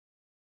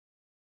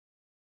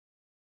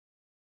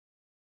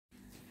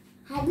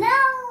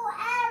Hello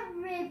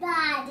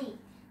everybody,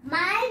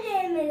 my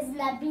name is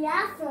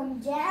Nabia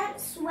from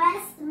James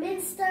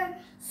Westminster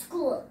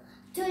School.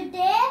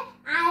 Today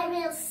I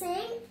will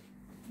sing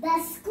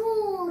the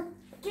school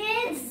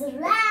kids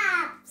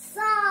rap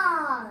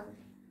song.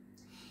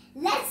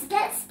 Let's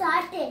get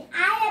started.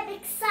 I am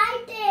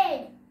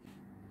excited.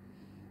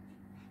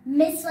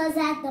 Miss was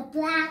at the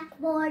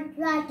blackboard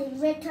writing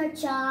with her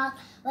chalk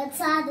when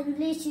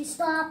suddenly she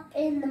stopped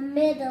in the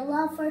middle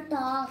of her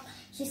talk.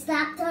 She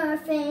snapped her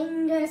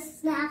fingers,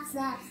 snap,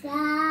 snap,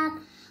 snap.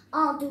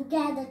 All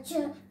together,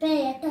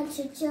 pay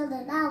attention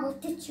children, I will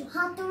teach you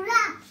how to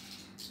rap.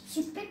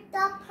 She picked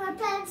up her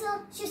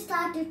pencil, she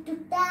started to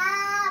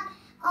tap.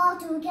 All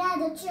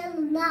together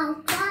children, now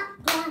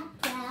clap,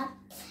 clap, clap.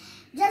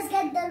 Just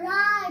get the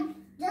rhyme,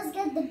 just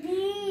get the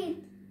beat.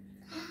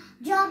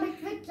 Drum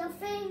it with your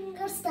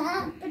fingers,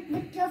 stamp it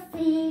with your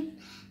feet.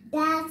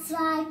 That's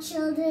right,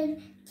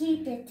 children,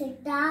 keep it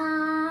in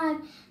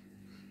time.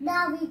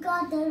 Now we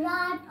got the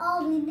rhyme,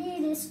 all we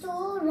need is to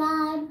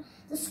rhyme.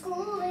 The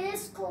school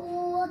is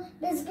cool,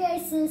 Miss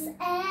Grace's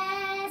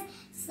ace.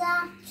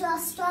 Snap,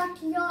 just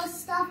strut your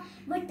stuff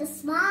with a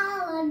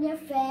smile on your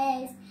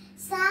face.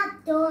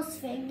 Snap those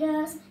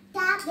fingers,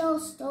 tap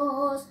those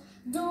toes.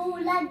 Do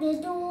like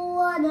they do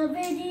on a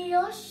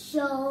video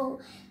show.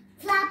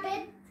 Clap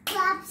it,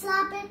 clap,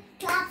 slap it,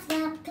 clap,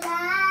 snap,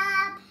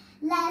 clap.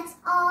 Let's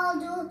all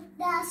do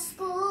the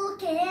school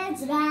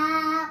kids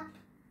rap.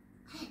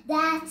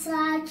 That's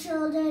right,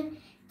 children,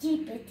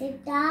 keep it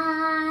in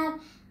time.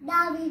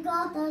 Now we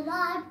got the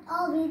rhyme,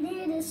 all we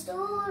need is to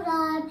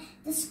rhyme.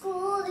 The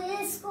school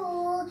is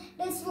cool,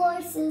 Miss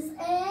Voices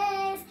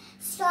is.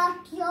 Strut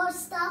your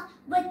stuff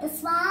with a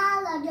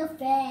smile on your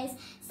face.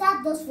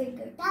 Snap those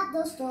fingers, tap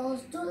those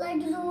toes, do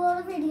like you do on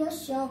a video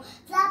show.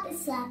 Flap it,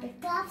 slap it,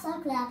 clap,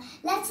 slap, clap.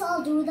 Let's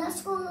all do the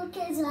school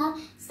kids rap.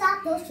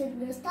 Snap those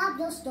fingers, tap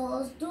those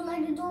toes, do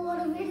like you do on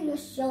a video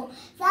show.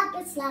 Flap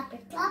it, slap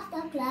it, clap,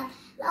 slap, clap.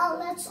 Now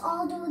let's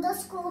all do the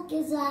school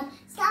kids rap.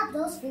 Snap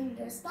those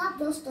fingers, tap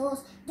those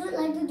toes, do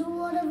like you do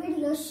on a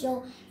video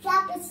show.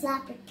 Flap it,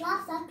 slap it,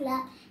 clap, slap,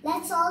 clap.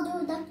 Let's all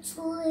do the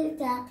school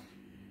kids rap.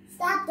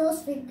 Snap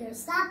those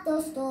fingers, snap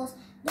those toes,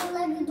 do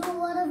like you do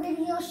on a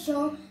video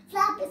show.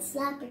 Flap it,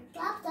 slap it,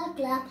 clap, clap,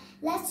 clap.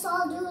 Let's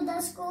all do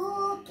the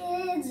school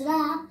kids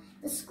rap.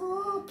 The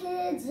school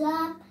kids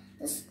rap.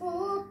 The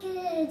school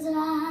kids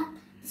rap.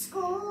 The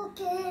school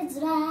kids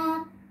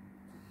rap.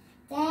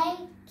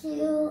 Thank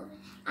you.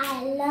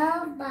 I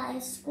love my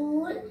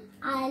school.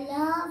 I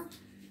love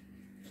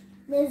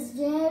Miss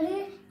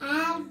Jerry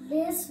and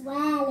Miss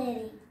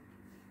Valerie.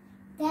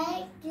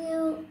 Thank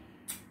you.